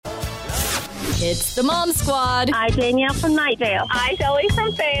It's the Mom Squad. Hi, Danielle from Nightdale. Hi, Shelley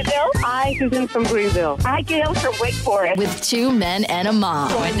from Fayetteville. Hi, Susan from Greenville. Hi, Gail from Wake Forest. With 2 men and a mom.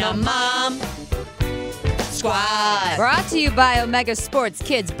 Join the Mom Squad. Brought to you by Omega Sports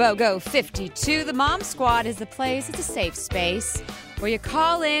Kids BOGO 52. The Mom Squad is the place. It's a safe space where you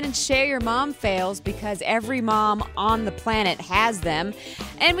call in and share your mom fails because every mom on the planet has them.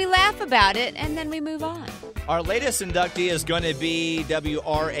 And we laugh about it, and then we move on. Our latest inductee is going to be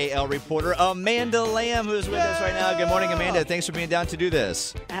WRAL reporter Amanda Lamb, who's with us right now. Good morning, Amanda. Thanks for being down to do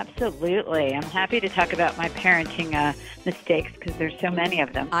this. Absolutely. I'm happy to talk about my parenting mistakes because there's so many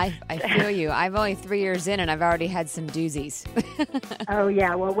of them. I feel you. I'm only 3 years in, and I've already had some doozies. Oh,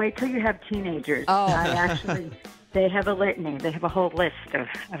 yeah. Well, wait till you have teenagers. Oh. They have a litany. They have a whole list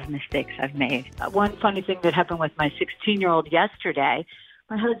of mistakes I've made. One funny thing that happened with my 16-year-old yesterday,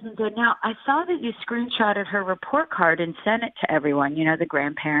 my husband said, now, I saw that you screenshotted her report card and sent it to everyone, you know, the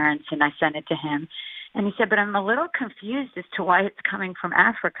grandparents, and I sent it to him. And he said, but I'm a little confused as to why it's coming from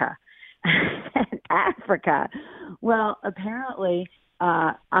Africa. Africa. Well, apparently,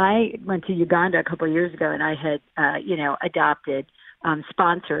 I went to Uganda a couple of years ago, and I had, adopted,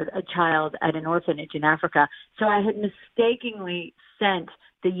 sponsored a child at an orphanage in Africa. So I had mistakenly sent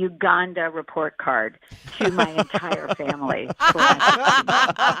the Uganda report card to my entire family.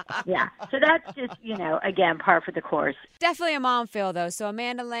 Yeah. So that's just, again, par for the course. Definitely a mom fail, though. So,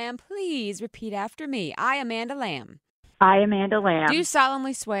 Amanda Lamb, please repeat after me. I, Amanda Lamb. I, Amanda Lamb. Do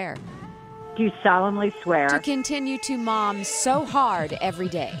solemnly swear. Do solemnly swear. To continue to mom so hard every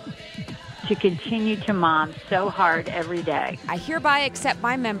day. To continue to mom so hard every day. I hereby accept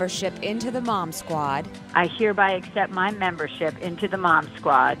my membership into the Mom Squad. I hereby accept my membership into the Mom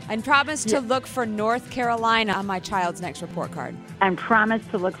Squad. And promise to look for North Carolina on my child's next report card. And promise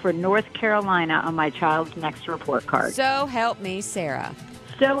to look for North Carolina on my child's next report card. So help me, Sarah.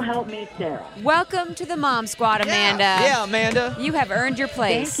 So help me, Sarah. Welcome to the Mom Squad, Amanda. Yeah, Amanda. You have earned your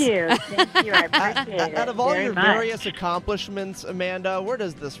place. Thank you. I appreciate it. Out of all very your much. various accomplishments, Amanda, where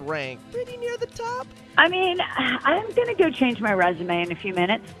does this rank? Pretty near the top? I mean, I'm going to go change my resume in a few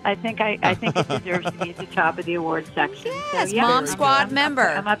minutes. I think it deserves to be at the top of the awards section. Yes, so, yeah, Mom Squad member.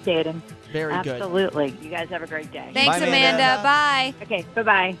 I'm updating. Very good. Absolutely. You guys have a great day. Thanks, Bye, Amanda. Bye. Okay,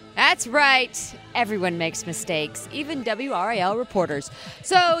 bye-bye. That's right. Everyone makes mistakes, even WRAL reporters.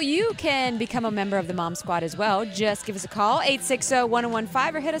 So you can become a member of the Mom Squad as well. Just give us a call,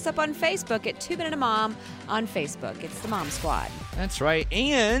 860-1015, or hit us up on Facebook at 2 Minute a Mom on Facebook. It's the Mom Squad. That's right.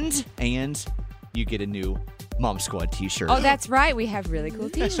 And you get a new Mom Squad t-shirt. Oh, that's right. We have really cool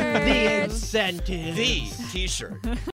t-shirts. The incentive. The t-shirt.